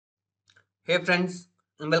Hey friends,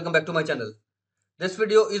 and welcome back to my channel. This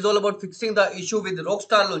video is all about fixing the issue with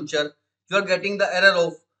Rockstar Launcher. You are getting the error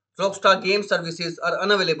of Rockstar game services are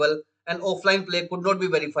unavailable and offline play could not be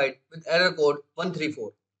verified with error code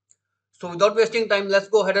 134. So without wasting time, let's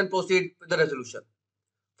go ahead and proceed with the resolution.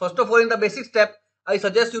 First of all, in the basic step, I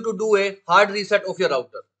suggest you to do a hard reset of your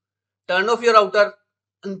router. Turn off your router,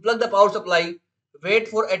 unplug the power supply, wait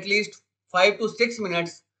for at least 5 to 6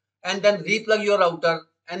 minutes and then replug your router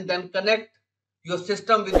and then connect your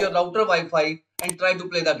system with your router Wi-Fi and try to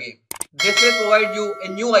play the game. This will provide you a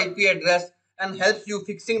new IP address and helps you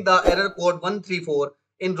fixing the error code 134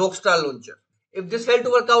 in Rockstar Launcher. If this failed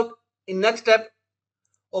to work out, in next step,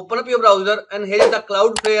 open up your browser and here is the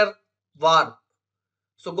cloudflare var.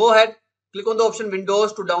 So go ahead, click on the option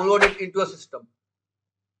Windows to download it into a system.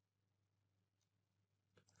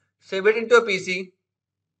 Save it into a PC.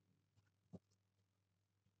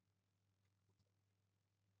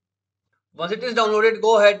 Once it is downloaded,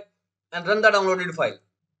 go ahead and run the downloaded file.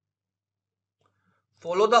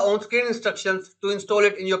 Follow the on-screen instructions to install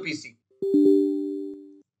it in your PC.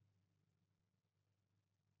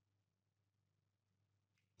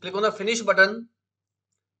 Click on the finish button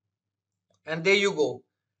and there you go.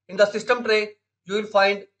 In the system tray, you will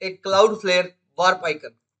find a cloudflare warp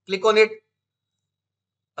icon. Click on it,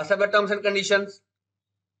 accept the terms and conditions.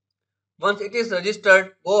 Once it is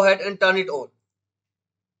registered, go ahead and turn it on.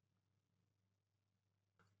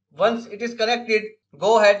 Once it is connected,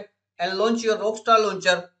 go ahead and launch your Rockstar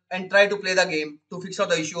launcher and try to play the game to fix out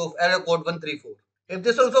the issue of error code 134. If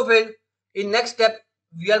this also failed, in next step,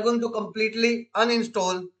 we are going to completely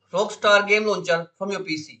uninstall Rockstar game launcher from your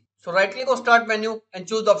PC. So right click on start menu and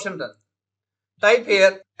choose the option run. Type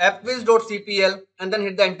here appwiz.cpl and then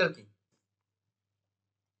hit the enter key.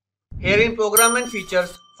 Here in program and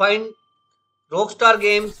features, find Rockstar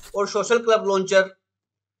games or social club launcher.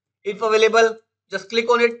 If available, just click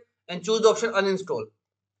on it and choose the option uninstall.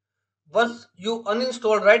 Once you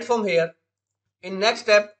uninstall right from here, in next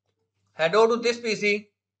step, head over to this PC,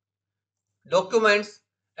 documents,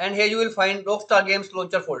 and here you will find Rockstar Games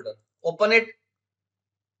launcher folder. Open it,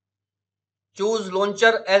 choose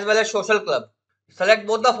launcher as well as social club. Select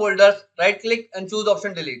both the folders, right click and choose the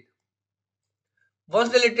option delete. Once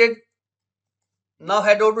deleted, now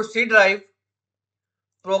head over to C drive,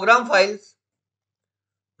 program files,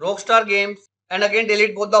 Rockstar Games, and again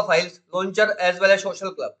delete both the files, launcher as well as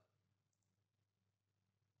social club.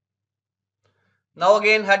 Now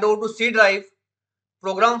again head over to C drive,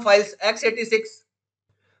 program files x86,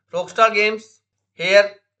 Rockstar Games.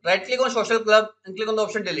 Here right click on social club and click on the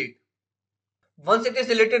option delete. Once it is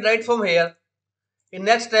deleted right from here, in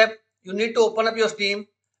next step you need to open up your Steam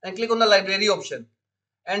and click on the library option.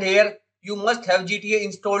 And here you must have GTA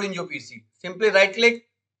installed in your PC. Simply right click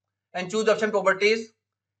and choose the option properties.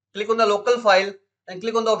 Click on the local file and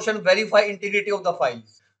click on the option verify integrity of the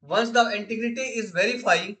files. Once the integrity is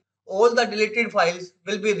verified, all the deleted files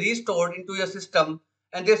will be restored into your system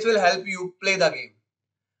and this will help you play the game.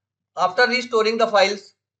 After restoring the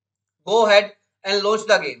files, go ahead and launch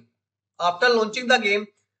the game. After launching the game,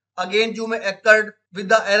 again you may occur with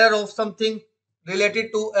the error of something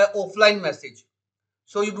related to an offline message.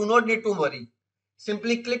 So you do not need to worry.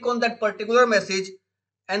 Simply click on that particular message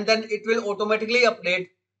and then it will automatically update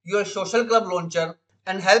your social club launcher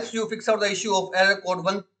and helps you fix out the issue of error code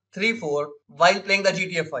 134 while playing the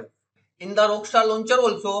GTA 5. In the Rockstar launcher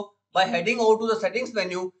also, by heading over to the settings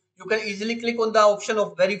menu, you can easily click on the option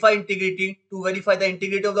of verify integrity to verify the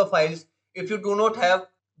integrity of the files if you do not have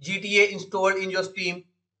GTA installed in your Steam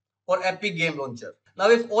or Epic Game Launcher. Now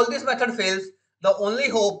if all this method fails, the only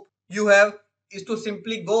hope you have is to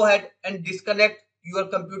simply go ahead and disconnect your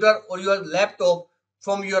computer or your laptop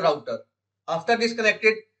from your router. After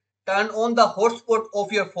disconnected, turn on the hotspot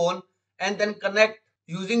of your phone and then connect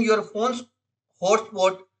using your phone's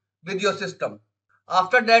hotspot with your system.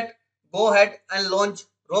 After that, go ahead and launch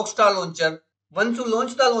Rockstar Launcher. Once you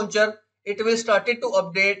launch the launcher, it will start it to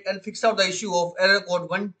update and fix out the issue of error code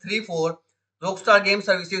 134. Rockstar game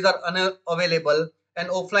services are unavailable and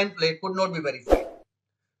offline play could not be verified.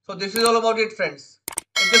 So this is all about it, friends.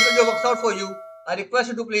 If this video works out for you, I request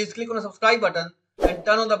you to please click on the subscribe button and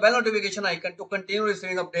turn on the bell notification icon to continue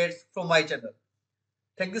receiving updates from my channel.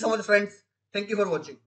 Thank you so much, friends. Thank you for watching.